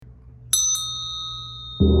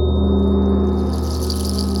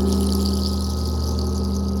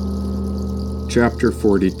Chapter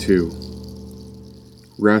 42.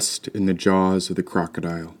 Rest in the Jaws of the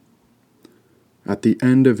Crocodile. At the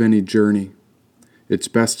end of any journey, it's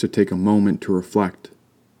best to take a moment to reflect.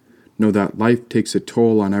 Know that life takes a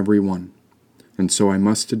toll on everyone, and so I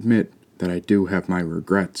must admit that I do have my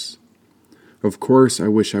regrets. Of course, I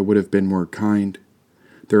wish I would have been more kind.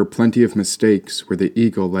 There are plenty of mistakes where the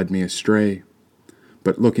ego led me astray.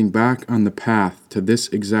 But looking back on the path to this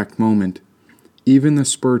exact moment, even the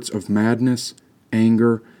spurts of madness,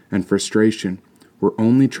 anger, and frustration were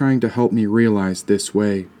only trying to help me realize this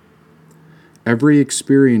way. Every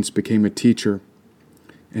experience became a teacher,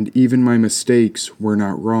 and even my mistakes were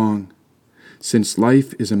not wrong, since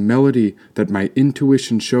life is a melody that my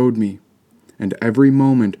intuition showed me, and every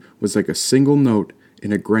moment was like a single note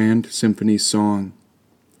in a grand symphony song.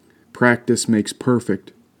 Practice makes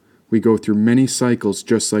perfect. We go through many cycles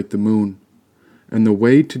just like the moon. And the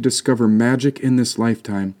way to discover magic in this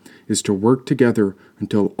lifetime is to work together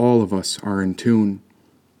until all of us are in tune.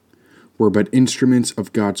 We're but instruments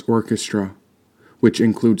of God's orchestra, which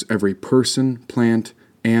includes every person, plant,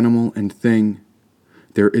 animal, and thing.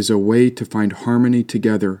 There is a way to find harmony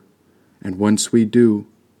together, and once we do,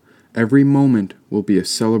 every moment will be a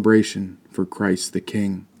celebration for Christ the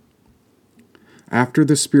King. After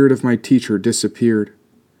the spirit of my teacher disappeared,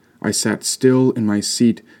 I sat still in my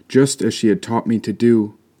seat just as she had taught me to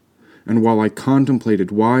do, and while I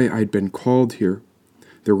contemplated why I'd been called here,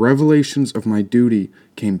 the revelations of my duty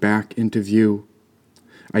came back into view.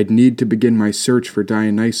 I'd need to begin my search for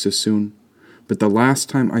Dionysus soon, but the last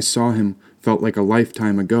time I saw him felt like a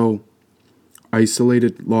lifetime ago.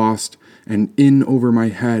 Isolated, lost, and in over my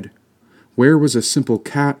head, where was a simple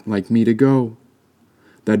cat like me to go?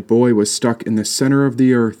 That boy was stuck in the center of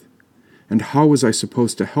the earth, and how was I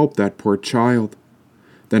supposed to help that poor child?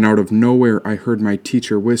 Then out of nowhere I heard my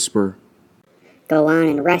teacher whisper, "Go on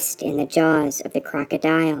and rest in the jaws of the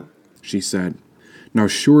crocodile," she said. Now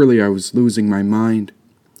surely I was losing my mind,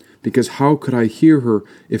 because how could I hear her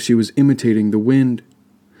if she was imitating the wind?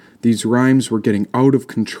 These rhymes were getting out of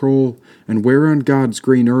control, and where on God's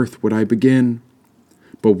green earth would I begin?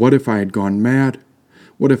 But what if I had gone mad?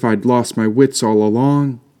 What if I'd lost my wits all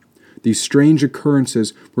along? These strange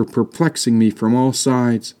occurrences were perplexing me from all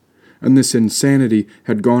sides, and this insanity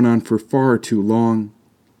had gone on for far too long.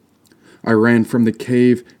 I ran from the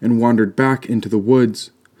cave and wandered back into the woods,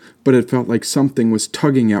 but it felt like something was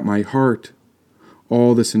tugging at my heart.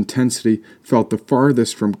 All this intensity felt the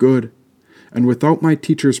farthest from good, and without my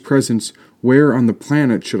teacher's presence, where on the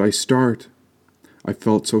planet should I start? I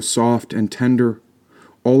felt so soft and tender.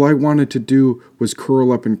 All I wanted to do was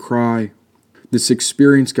curl up and cry. This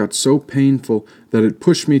experience got so painful that it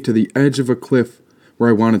pushed me to the edge of a cliff where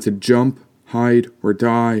I wanted to jump, hide, or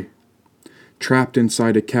die. Trapped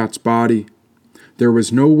inside a cat's body, there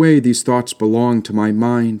was no way these thoughts belonged to my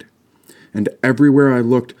mind. And everywhere I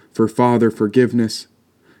looked for Father forgiveness,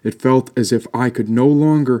 it felt as if I could no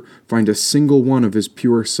longer find a single one of his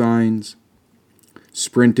pure signs.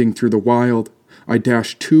 Sprinting through the wild, I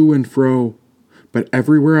dashed to and fro, but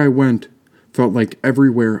everywhere I went, felt like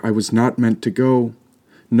everywhere I was not meant to go.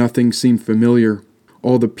 Nothing seemed familiar.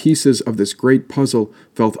 All the pieces of this great puzzle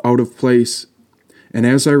felt out of place. And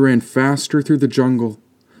as I ran faster through the jungle,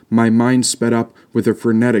 my mind sped up with a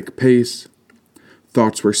frenetic pace.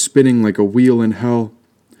 Thoughts were spinning like a wheel in hell.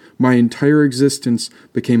 My entire existence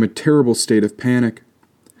became a terrible state of panic.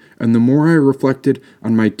 And the more I reflected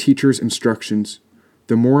on my teacher's instructions,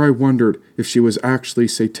 the more I wondered if she was actually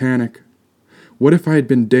satanic. What if I had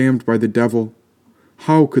been damned by the devil?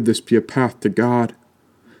 How could this be a path to God?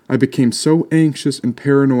 I became so anxious and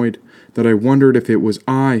paranoid that I wondered if it was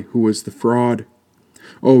I who was the fraud.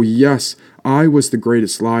 Oh yes, I was the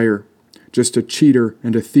greatest liar, just a cheater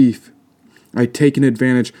and a thief. I'd taken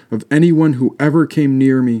advantage of anyone who ever came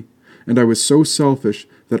near me, and I was so selfish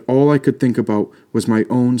that all I could think about was my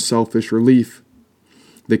own selfish relief.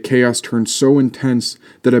 The chaos turned so intense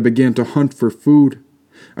that I began to hunt for food.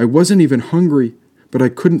 I wasn't even hungry, but I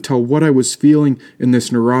couldn't tell what I was feeling in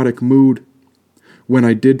this neurotic mood. When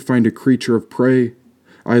I did find a creature of prey,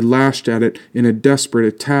 I lashed at it in a desperate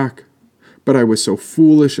attack, but I was so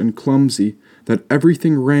foolish and clumsy that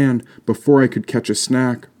everything ran before I could catch a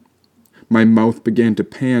snack. My mouth began to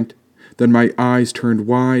pant, then my eyes turned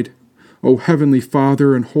wide. Oh, Heavenly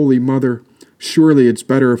Father and Holy Mother, surely it's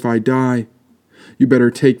better if I die. You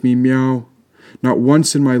better take me, meow. Not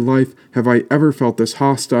once in my life have I ever felt this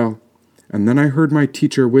hostile. And then I heard my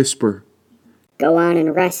teacher whisper, "Go on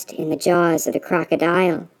and rest in the jaws of the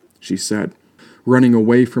crocodile," she said. Running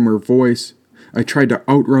away from her voice, I tried to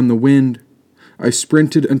outrun the wind. I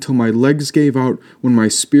sprinted until my legs gave out when my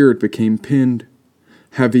spirit became pinned.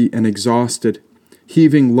 Heavy and exhausted,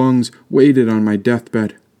 heaving lungs waited on my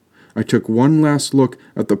deathbed. I took one last look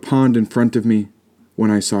at the pond in front of me when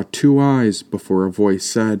I saw two eyes before a voice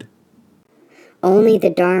said, Only the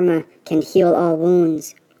Dharma can heal all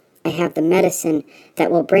wounds. I have the medicine that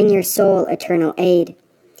will bring your soul eternal aid.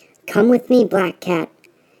 Come with me, Black Cat.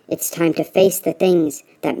 It's time to face the things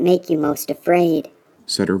that make you most afraid,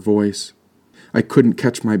 said her voice. I couldn't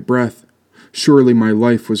catch my breath. Surely my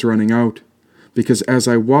life was running out, because as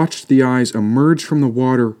I watched the eyes emerge from the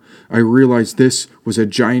water, I realized this was a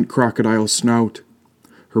giant crocodile's snout.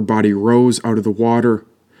 Her body rose out of the water.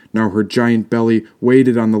 Now her giant belly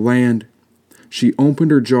waited on the land. She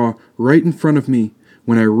opened her jaw right in front of me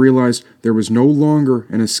when I realized there was no longer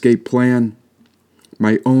an escape plan.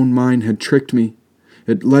 My own mind had tricked me.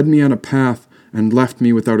 It led me on a path and left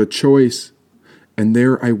me without a choice. And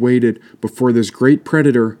there I waited before this great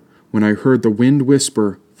predator when I heard the wind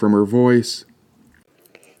whisper from her voice.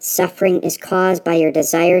 Suffering is caused by your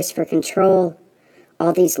desires for control.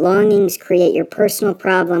 All these longings create your personal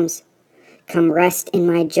problems. Come rest in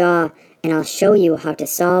my jaw, and I'll show you how to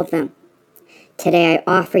solve them. Today I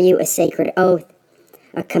offer you a sacred oath,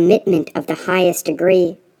 a commitment of the highest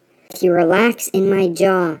degree. If you relax in my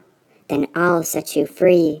jaw, then I'll set you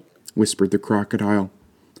free, whispered the crocodile.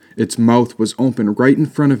 Its mouth was open right in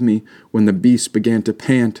front of me when the beast began to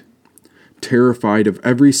pant. Terrified of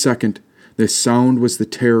every second, this sound was the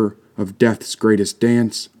terror of death's greatest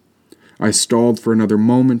dance. I stalled for another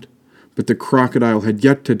moment, but the crocodile had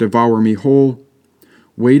yet to devour me whole.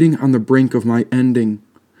 Waiting on the brink of my ending,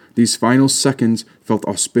 these final seconds felt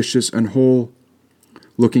auspicious and whole.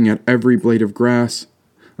 Looking at every blade of grass,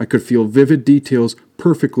 I could feel vivid details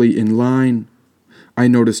perfectly in line. I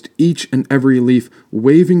noticed each and every leaf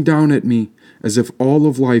waving down at me as if all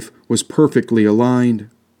of life was perfectly aligned.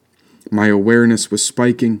 My awareness was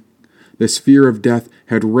spiking. This fear of death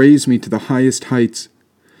had raised me to the highest heights.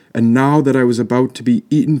 And now that I was about to be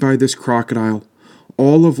eaten by this crocodile,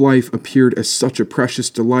 all of life appeared as such a precious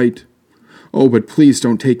delight. Oh, but please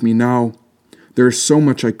don't take me now. There is so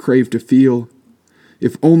much I crave to feel.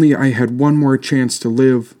 If only I had one more chance to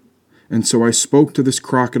live. And so I spoke to this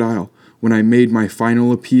crocodile when I made my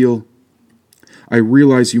final appeal. I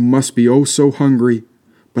realize you must be oh so hungry,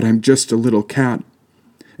 but I'm just a little cat.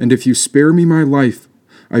 And if you spare me my life,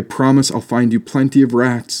 I promise I'll find you plenty of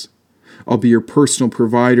rats. I'll be your personal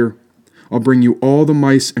provider. I'll bring you all the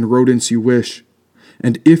mice and rodents you wish.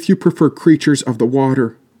 And if you prefer creatures of the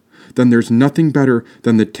water, then there's nothing better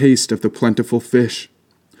than the taste of the plentiful fish.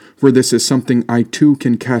 For this is something I too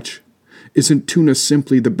can catch. Isn't tuna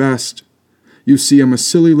simply the best? You see, I'm a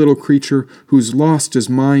silly little creature who's lost his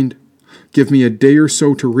mind. Give me a day or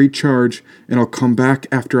so to recharge, and I'll come back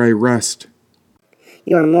after I rest.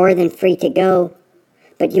 You are more than free to go,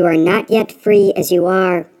 but you are not yet free as you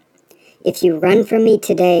are. If you run from me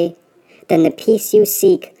today, then the peace you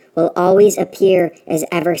seek will always appear as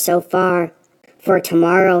ever so far. For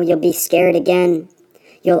tomorrow you'll be scared again.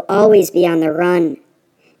 You'll always be on the run.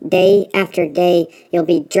 Day after day you'll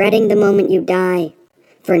be dreading the moment you die.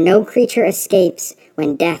 For no creature escapes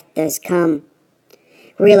when death does come.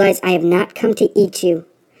 Realize I have not come to eat you,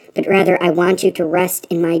 but rather I want you to rest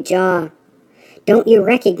in my jaw. Don't you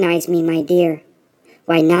recognize me, my dear?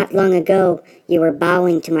 Why, not long ago you were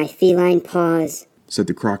bowing to my feline paws, said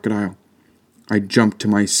the crocodile. I jumped to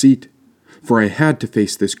my seat, for I had to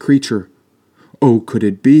face this creature. Oh, could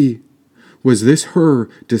it be? Was this her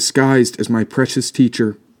disguised as my precious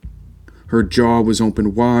teacher? Her jaw was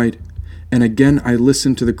open wide, and again I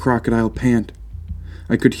listened to the crocodile pant.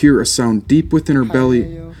 I could hear a sound deep within her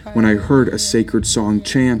belly when I heard a sacred song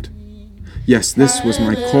chant. Yes, this was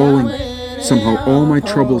my calling. Somehow all my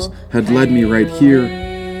troubles had led me right here.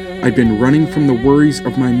 I'd been running from the worries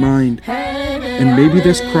of my mind, and maybe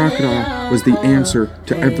this crocodile was the answer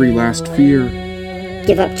to every last fear.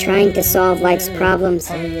 Give up trying to solve life's problems.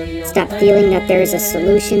 Stop feeling that there is a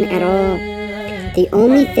solution at all. The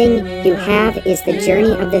only thing you have is the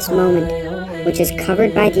journey of this moment, which is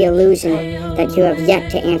covered by the illusion that you have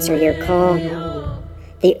yet to answer your call.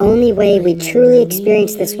 The only way we truly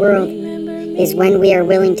experience this world is when we are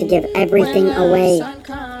willing to give everything away.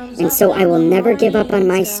 And so I will never give up on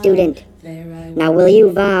my student. Now will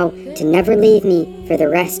you vow to never leave me for the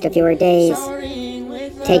rest of your days?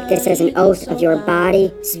 Take this as an oath of your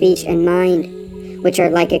body, speech, and mind, which are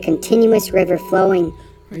like a continuous river flowing.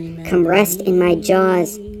 Come rest in my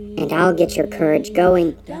jaws, and I'll get your courage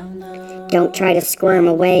going. Don't try to squirm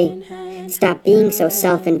away. Stop being so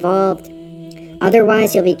self-involved.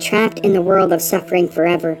 Otherwise, you'll be trapped in the world of suffering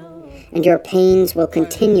forever, and your pains will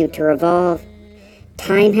continue to revolve.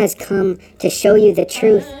 Time has come to show you the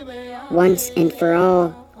truth once and for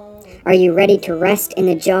all. Are you ready to rest in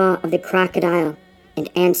the jaw of the crocodile and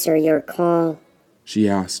answer your call? She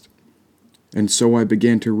asked. And so I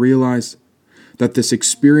began to realize that this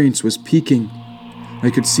experience was peaking. I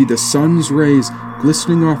could see the sun's rays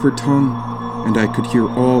glistening off her tongue, and I could hear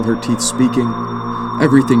all her teeth speaking.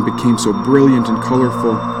 Everything became so brilliant and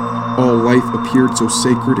colorful. All life appeared so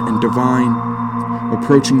sacred and divine.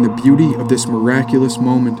 Approaching the beauty of this miraculous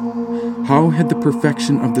moment, how had the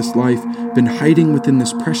perfection of this life been hiding within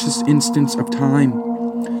this precious instance of time?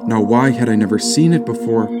 Now why had I never seen it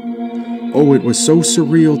before? Oh, it was so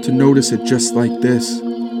surreal to notice it just like this.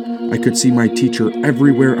 I could see my teacher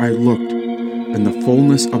everywhere I looked, and the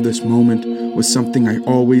fullness of this moment was something I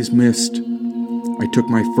always missed. I took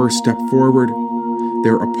my first step forward.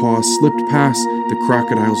 There a paw slipped past the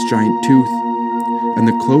crocodile's giant tooth, and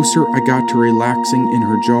the closer I got to relaxing in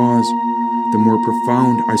her jaws, the more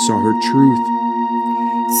profound I saw her truth.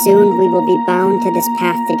 Soon we will be bound to this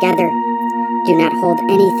path together. Do not hold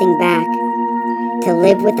anything back. To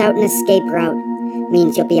live without an escape route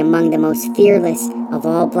means you'll be among the most fearless of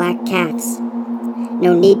all black cats.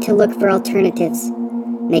 No need to look for alternatives.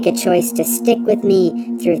 Make a choice to stick with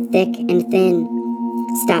me through thick and thin.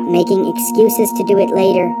 Stop making excuses to do it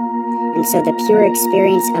later, and so the pure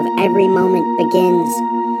experience of every moment begins.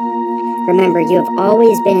 Remember, you have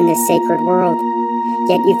always been in this sacred world,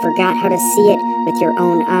 yet you forgot how to see it with your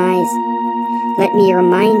own eyes. Let me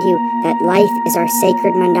remind you that life is our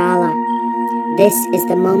sacred mandala. This is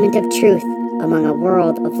the moment of truth among a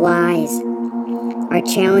world of lies. Our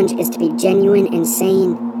challenge is to be genuine and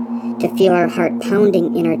sane, to feel our heart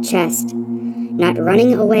pounding in our chest, not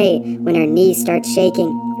running away when our knees start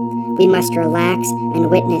shaking. We must relax and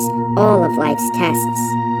witness all of life's tests.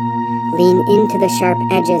 Lean into the sharp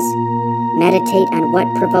edges. Meditate on what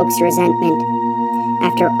provokes resentment.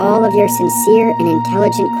 After all of your sincere and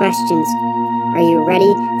intelligent questions, are you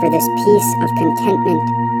ready for this peace of contentment?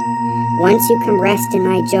 Once you come rest in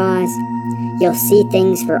my jaws, you'll see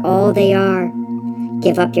things for all they are.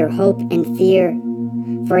 Give up your hope and fear,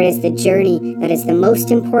 for it is the journey that is the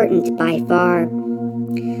most important by far.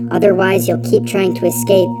 Otherwise, you'll keep trying to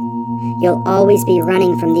escape. You'll always be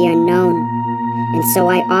running from the unknown. And so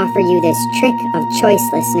I offer you this trick of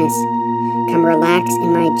choicelessness. Come relax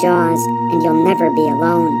in my jaws, and you'll never be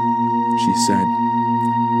alone, she said.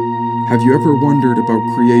 Have you ever wondered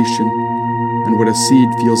about creation and what a seed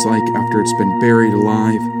feels like after it's been buried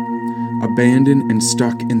alive, abandoned and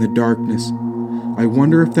stuck in the darkness? I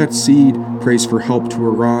wonder if that seed prays for help to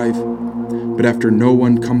arrive, but after no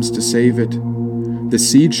one comes to save it, the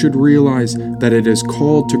seed should realize that it is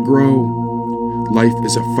called to grow. Life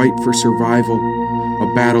is a fight for survival,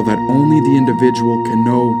 a battle that only the individual can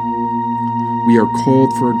know. We are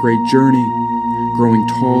called for a great journey. Growing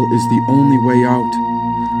tall is the only way out.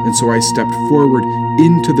 And so I stepped forward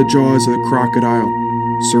into the jaws of the crocodile,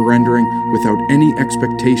 surrendering without any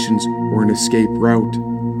expectations or an escape route.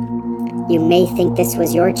 You may think this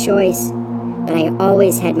was your choice, but I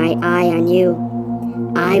always had my eye on you.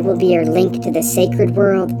 I will be your link to the sacred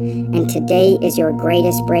world, and today is your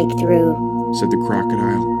greatest breakthrough, said the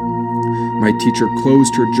crocodile. My teacher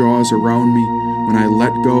closed her jaws around me when I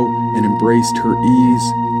let go and embraced her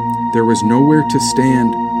ease. There was nowhere to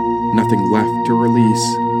stand, nothing left to release.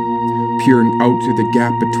 Peering out through the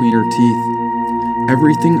gap between her teeth,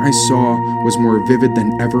 everything I saw was more vivid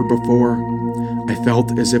than ever before. I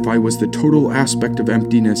felt as if I was the total aspect of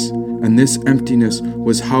emptiness, and this emptiness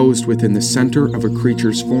was housed within the center of a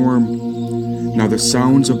creature's form. Now the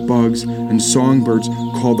sounds of bugs and songbirds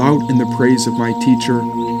called out in the praise of my teacher.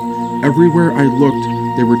 Everywhere I looked,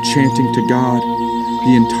 they were chanting to God.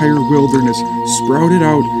 The entire wilderness sprouted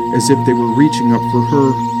out as if they were reaching up for her.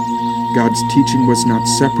 God's teaching was not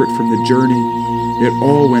separate from the journey. It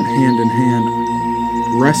all went hand in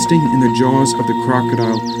hand. Resting in the jaws of the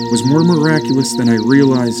crocodile was more miraculous than I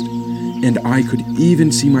realized, and I could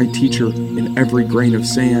even see my teacher in every grain of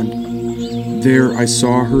sand. There I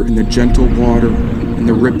saw her in the gentle water and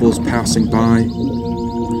the ripples passing by.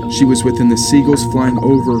 She was within the seagulls flying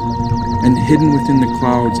over, and hidden within the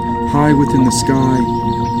clouds, high within the sky.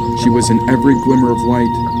 She was in every glimmer of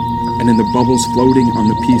light, and in the bubbles floating on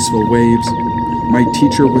the peaceful waves. My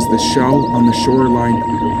teacher was the shell on the shoreline.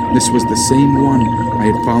 This was the same one I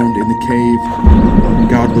had found in the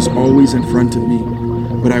cave. God was always in front of me,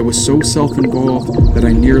 but I was so self-involved that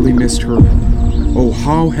I nearly missed her. Oh,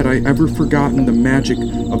 how had I ever forgotten the magic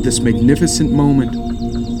of this magnificent moment?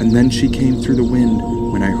 And then she came through the wind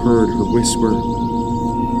when I heard her whisper.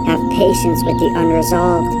 Have patience with the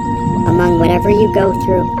unresolved. Among whatever you go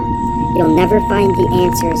through, you'll never find the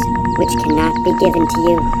answers which cannot be given to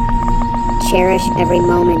you. Cherish every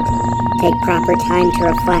moment. Take proper time to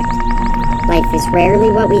reflect. Life is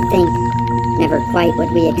rarely what we think, never quite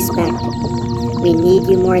what we expect. We need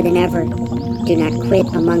you more than ever. Do not quit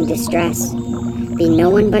among distress. Be no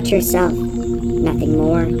one but yourself, nothing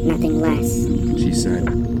more, nothing less, she said.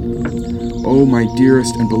 Oh, my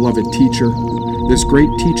dearest and beloved teacher, this great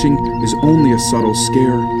teaching is only a subtle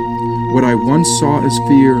scare. What I once saw as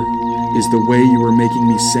fear is the way you are making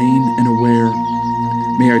me sane and aware.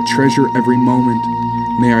 May I treasure every moment.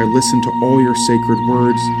 May I listen to all your sacred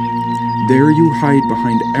words. There you hide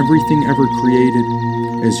behind everything ever created,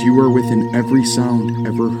 as you are within every sound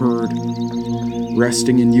ever heard.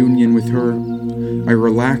 Resting in union with her, I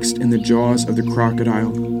relaxed in the jaws of the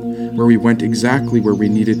crocodile, where we went exactly where we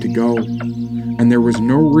needed to go, and there was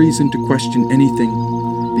no reason to question anything,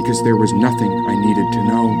 because there was nothing I needed to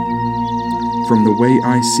know. From the way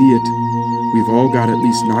I see it, we've all got at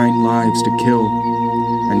least 9 lives to kill,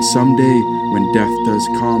 and someday when death does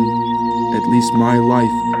come, at least my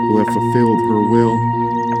life will have fulfilled her will.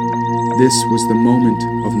 This was the moment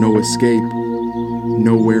of no escape,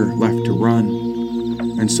 nowhere left to run,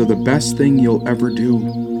 and so the best thing you'll ever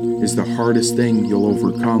do is the hardest thing you'll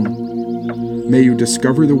overcome. May you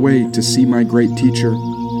discover the way to see my great teacher.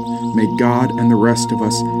 May God and the rest of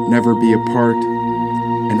us never be apart.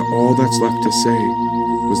 And all that's left to say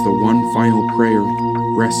was the one final prayer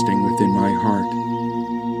resting within my heart.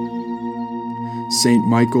 Saint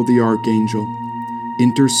Michael the Archangel,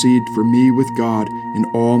 intercede for me with God in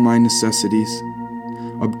all my necessities.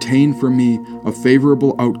 Obtain for me a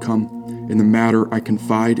favorable outcome in the matter I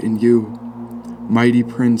confide in you. Mighty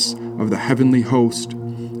Prince of the heavenly host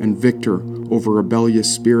and victor over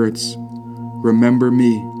rebellious spirits, remember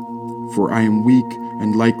me, for I am weak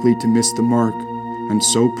and likely to miss the mark, and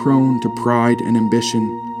so prone to pride and ambition.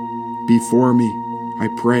 Before me, I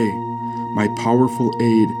pray, my powerful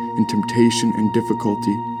aid in temptation and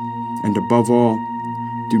difficulty, and above all,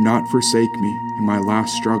 do not forsake me in my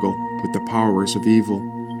last struggle with the powers of evil.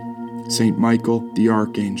 Saint Michael the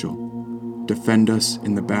Archangel, defend us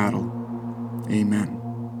in the battle. Amen.